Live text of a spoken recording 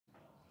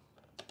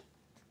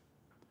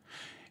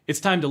It's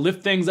time to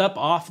lift things up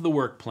off the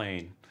work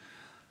plane.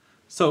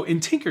 So in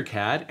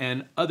Tinkercad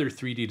and other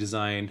 3D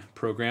design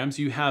programs,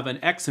 you have an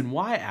X and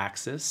Y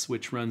axis,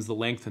 which runs the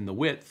length and the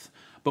width,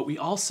 but we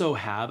also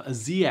have a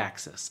Z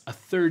axis, a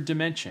third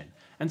dimension.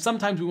 And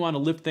sometimes we want to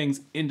lift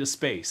things into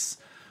space.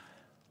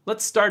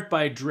 Let's start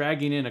by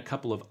dragging in a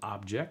couple of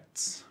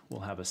objects.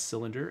 We'll have a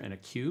cylinder and a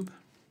cube.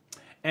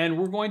 And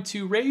we're going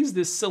to raise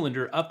this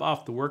cylinder up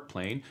off the work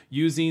plane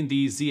using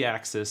the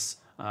Z-axis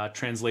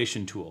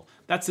translation tool.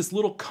 That's this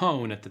little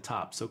cone at the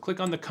top. So click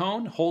on the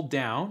cone, hold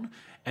down,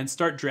 and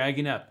start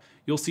dragging up.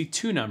 You'll see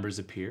two numbers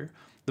appear.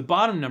 The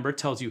bottom number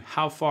tells you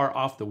how far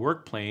off the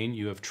work plane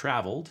you have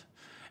traveled,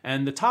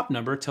 and the top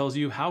number tells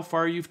you how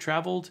far you've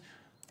traveled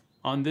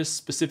on this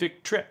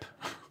specific trip.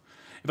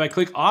 If I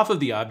click off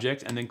of the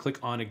object and then click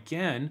on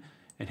again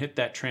and hit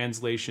that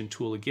translation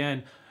tool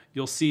again,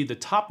 you'll see the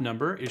top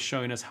number is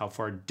showing us how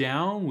far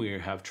down we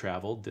have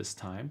traveled this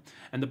time,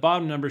 and the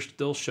bottom number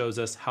still shows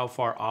us how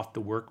far off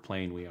the work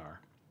plane we are.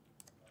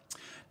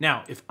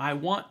 Now, if I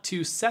want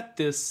to set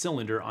this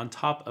cylinder on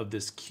top of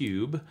this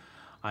cube,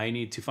 I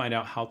need to find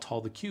out how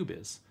tall the cube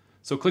is.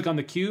 So click on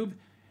the cube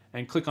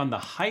and click on the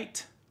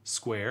height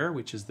square,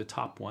 which is the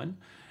top one,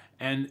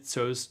 and it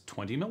shows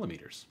 20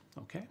 millimeters.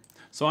 Okay,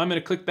 so I'm going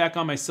to click back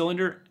on my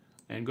cylinder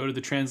and go to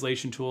the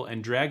translation tool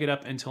and drag it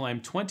up until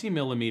I'm 20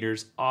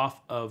 millimeters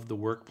off of the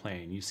work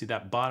plane. You see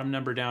that bottom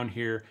number down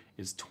here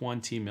is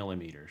 20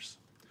 millimeters.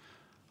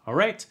 All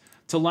right,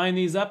 to line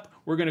these up,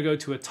 we're going to go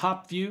to a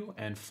top view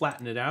and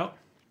flatten it out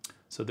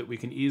so that we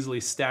can easily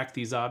stack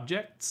these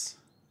objects.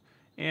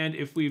 And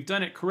if we've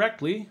done it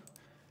correctly,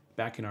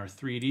 back in our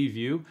 3D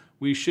view,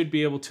 we should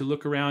be able to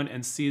look around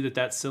and see that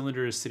that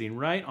cylinder is sitting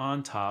right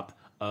on top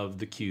of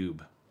the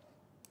cube.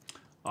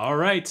 All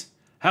right,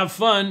 have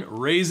fun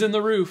raising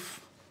the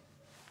roof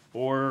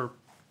or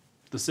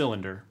the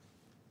cylinder.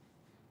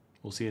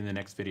 We'll see you in the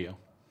next video.